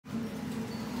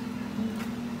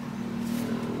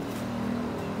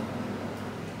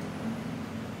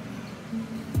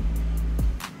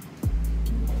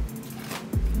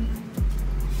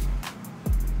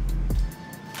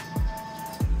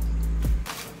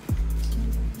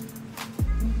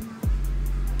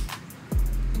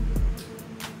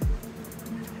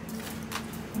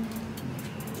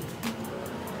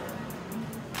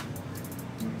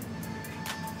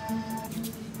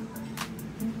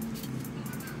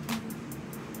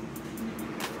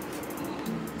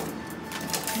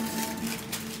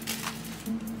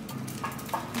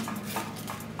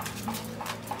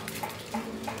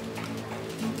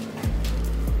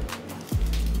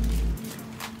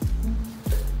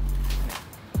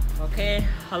Okay,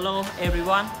 hello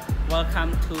everyone.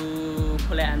 Welcome to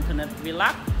Pole Internet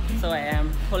Vlog. So I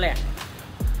am Pole.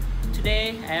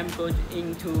 Today I am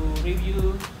going to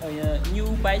review a new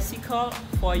bicycle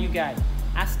for you guys.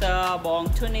 After Bong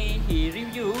 20 he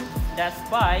reviewed that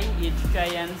bike, it's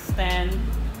Giant Stand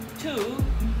 2.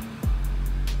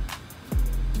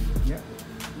 Yep.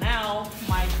 Now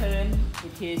my turn,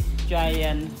 it is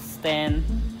Giant Stand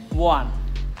 1.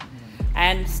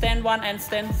 And Stand 1 and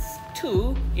Stand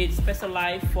 2 is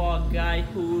specialized for guys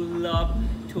who love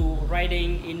to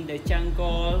riding in the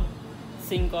jungle,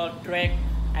 single track,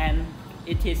 and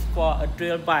it is for a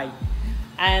trail bike.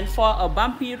 And for a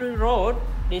bumpy road,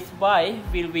 this bike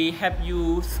will be help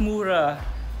you smoother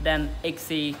than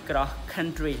XC cross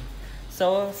country.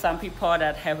 So some people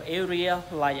that have area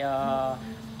like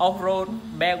off-road,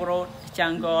 back road,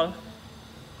 jungle,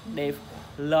 they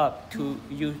love to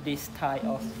use this type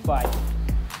of bike.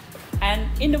 And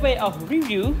in the way of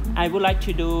review, I would like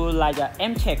to do like a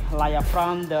M check, like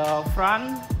from the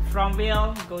front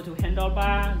wheel, go to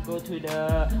handlebar, go to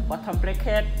the bottom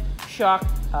bracket, shock,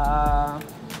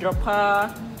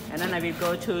 dropper, and then I will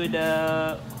go to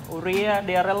the rear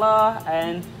derailleur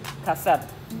and cassette.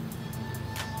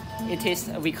 It is,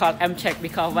 we call M check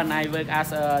because when I work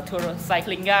as a tour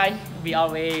cycling guy, we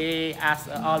always ask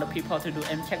all the people to do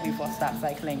M check before start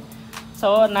cycling.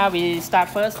 So now we start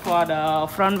first for the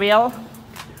front wheel.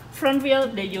 Front wheel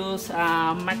they use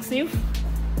massive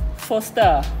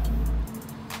Foster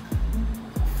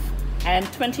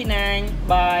and 29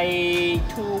 by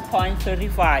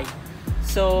 2.35.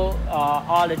 So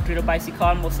all the trail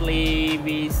bicycle mostly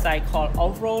we cycle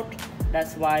off-road.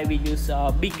 That's why we use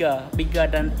bigger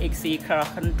than XC cross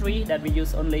country that we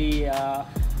use only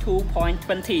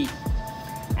 2.20.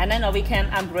 And then we can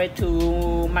upgrade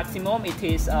to maximum, it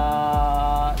is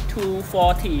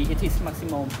 240, it is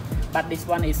maximum, but this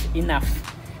one is enough.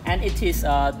 And it is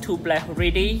two black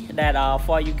ready that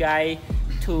for you guys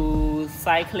to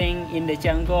cycling in the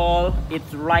jungle.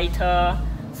 It's lighter,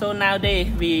 so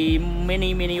nowadays we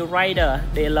many rider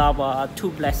they love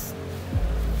two black.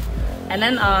 And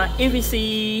then if we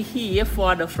see here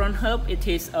for the front hub, it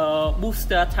is a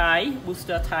booster tire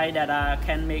that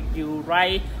can make you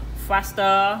ride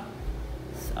faster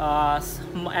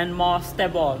and more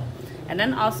stable. And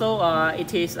then also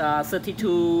it is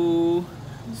 32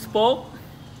 spoke.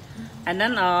 And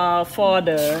then for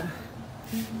the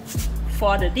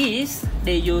disc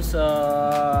they use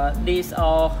this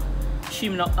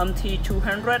Shimano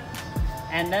MT200.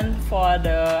 And then for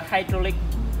the hydraulic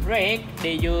brake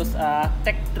they use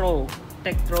Tektro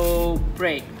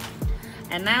brake.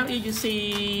 And now if you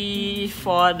see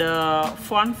for the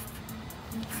front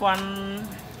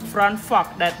fork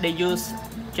that they use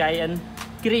Giant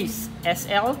Grease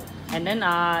SL, and then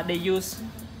they use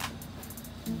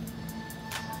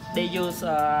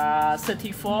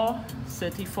 34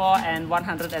 and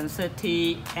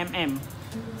 130 mm.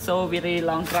 So very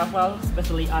long travel,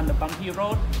 especially on the bumpy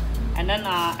road. And then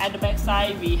at the back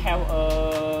side we have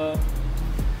a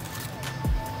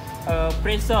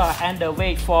pressure and the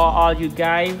weight for all you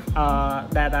guys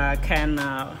that can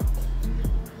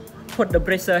put the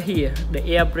pressure here, the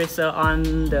air pressure on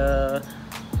the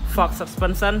fork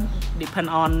suspension depend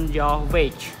on your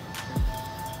weight.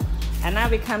 And now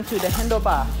we come to the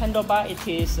handlebar. Handlebar it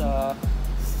is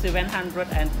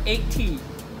 780.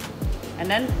 And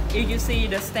then if you see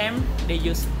the stem, they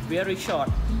use very short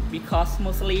because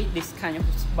mostly this kind of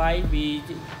bike we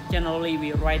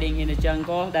riding in the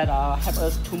jungle that help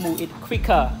us to move it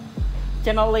quicker.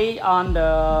 Generally on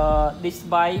this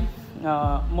bike,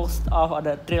 most of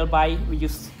the trail bike we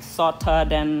use shorter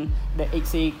than the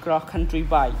XC cross country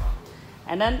bike.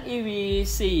 And then if we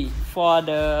see for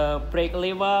the brake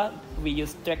lever we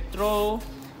use Tektro,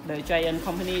 the Giant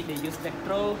company they use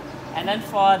Tektro. And then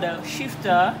for the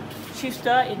shifter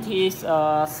it is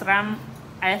Sram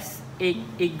SX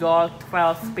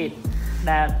 12 speed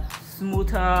that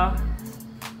smoother,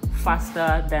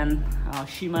 faster than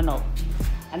Shimano.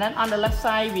 And then on the left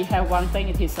side we have one thing,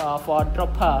 it is for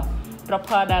dropper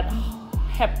that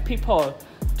help people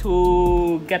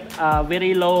to get a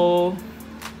very low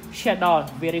shadow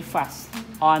very fast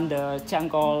on the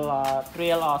jungle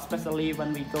trail, or especially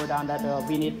when we go down that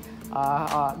we need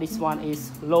this one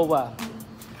is lower.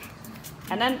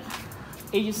 And then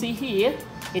if you see here,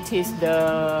 it is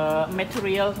the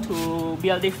material to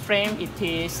build the frame, it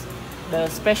is the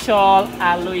special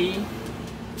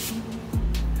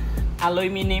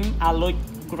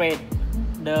ALUXX-Grade,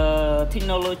 the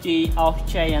technology of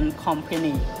Giant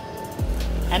company.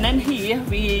 And then here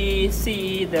we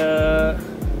see the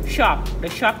shock. The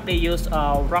shock they use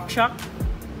RockShox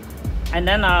And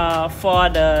then for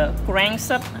the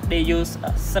crankset, they use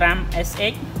Sram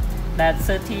SX, that's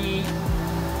 30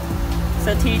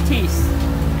 teeth.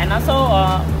 And also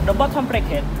the bottom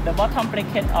bracket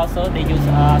also they use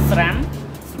Sram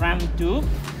tube.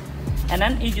 And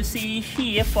then if you see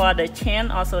here for the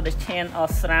chain, also the chain of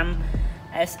Sram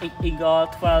SX Eagle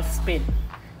 12 speed.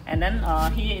 And then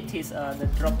here it is the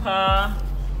dropper.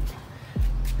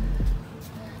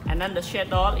 And then the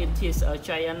shadow, it is a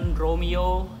giant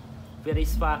Romeo, very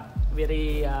smart,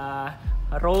 very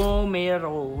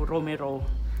Romero,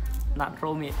 not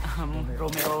Romeo,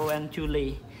 Romeo and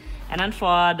Julie. And then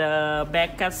for the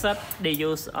back cassette, they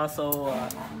use also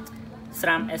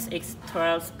Sram SX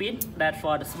 12 speed. That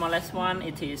for the smallest one,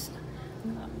 it is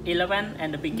 11,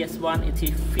 and the biggest one, it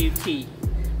is 50.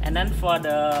 And then for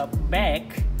the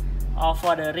back, or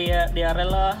for the rear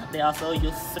derailleur, they also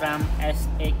use Sram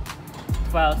SX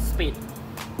 12 speed.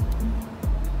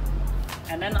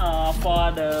 And then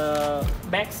for the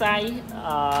back side,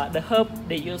 the hub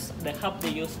they use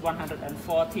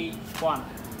 141.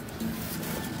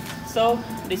 So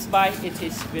this bike, it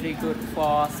is very good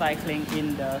for cycling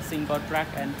in the single track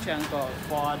and jungle.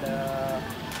 For the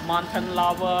mountain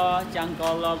lover,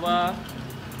 jungle lover,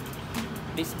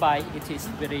 this bike, it is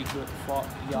very good for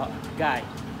your guide.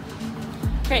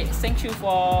 Okay, thank you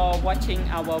for watching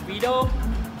our video.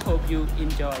 Hope you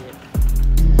enjoy it.